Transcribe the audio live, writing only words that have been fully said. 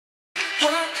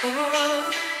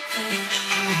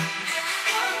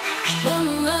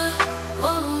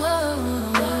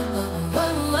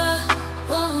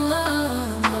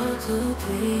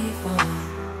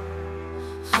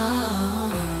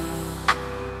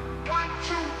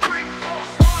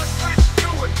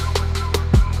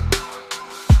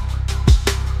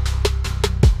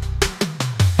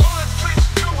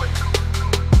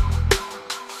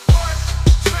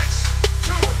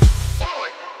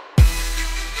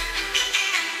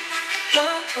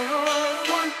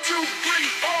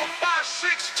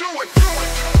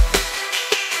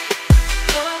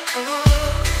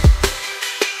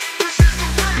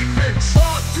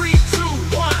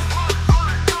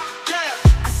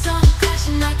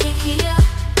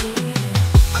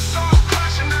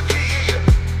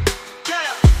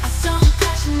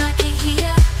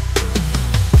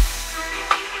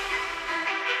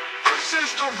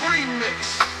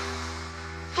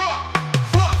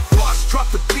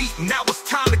Now it's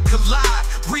time to collide.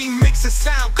 Remix and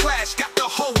sound clash, got the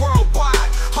whole world wide.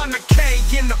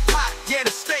 100K in the pot, yeah, the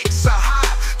stakes are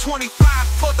high. 25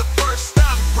 for the first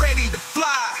time, ready to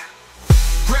fly.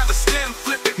 Grab a stem,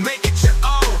 flip it, make it your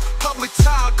own. Public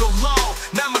toggle long,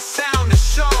 now my sound is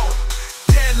shown.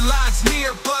 Deadline's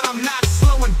near, but I'm not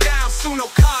slowing down. Soon no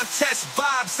contest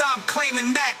vibes, I'm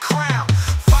claiming that crown.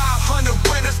 500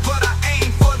 winners, but I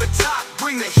aim for the top.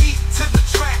 Bring the heat to the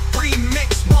track,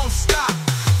 remix won't stop.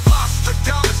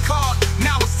 Flosstradamous card,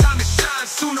 now it's time to shine.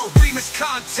 Soon no remix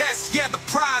contest, yeah, the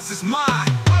prize is mine.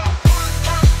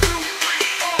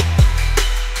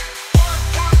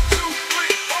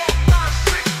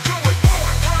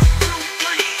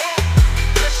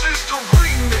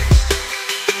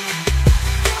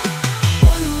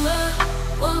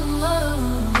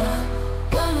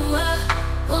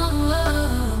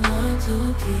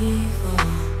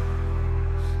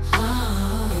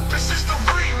 This is the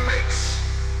remix.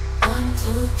 1,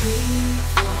 2, 3,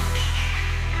 4.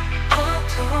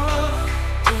 1, 2,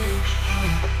 3, 4.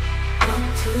 1, 2,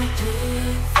 3, 4.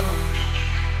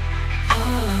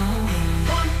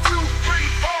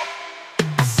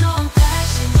 I saw him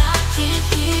flashing, I can't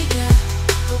hear ya,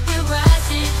 but we're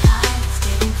rising high, it's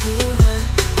getting clearer.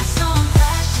 I saw him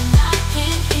flashing, I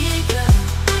can't hear ya,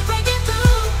 we're breaking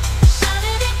through,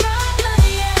 shining it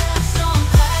brighter, yeah. I saw him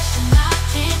flashing, I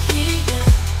can't hear ya,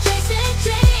 chasing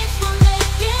dreams, we're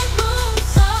making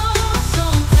moves. Oh, I saw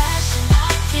him flashing, I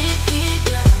can't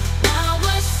hear ya, now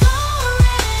we're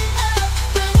soaring up,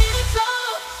 ready to flow.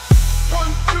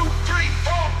 1, 2, 3,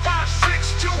 4, 5,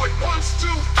 6, 2 it. 1,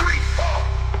 2, 3, 4.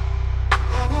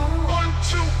 1,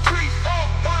 2, 3, 4.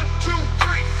 1, 2,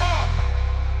 3, 4.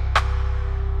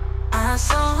 I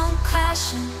saw him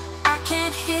crashing, I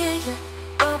can't hear you,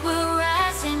 but we're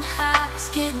rising high, it's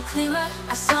getting clearer.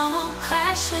 I saw him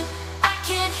crashing, I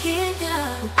can't hear you,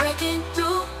 we're breaking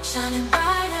through, shining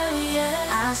brighter,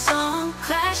 yeah. I saw him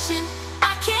crashing,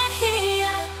 I can't hear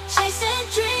you, chasing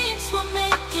dreams, we're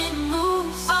making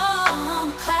moves. Oh,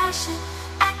 I'm crashing,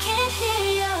 I can't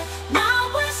hear you, now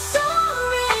we're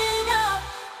soaring up,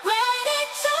 ready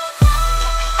to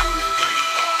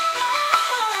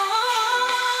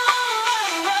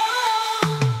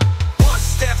One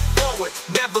step forward,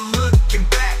 never looking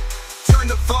back. Turn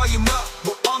the volume up,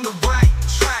 we're on the right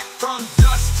track. From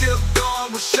dusk till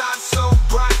dawn, we shine so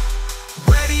bright.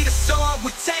 Ready to soar,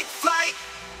 we take flight.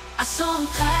 I saw him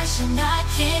crashing, I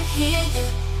can't hear you,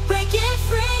 breaking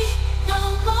free, no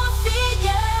more fear,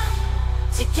 yeah.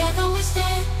 Together we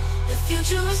stand, the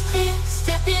future is clear,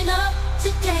 stepping up,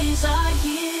 today's our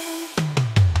year.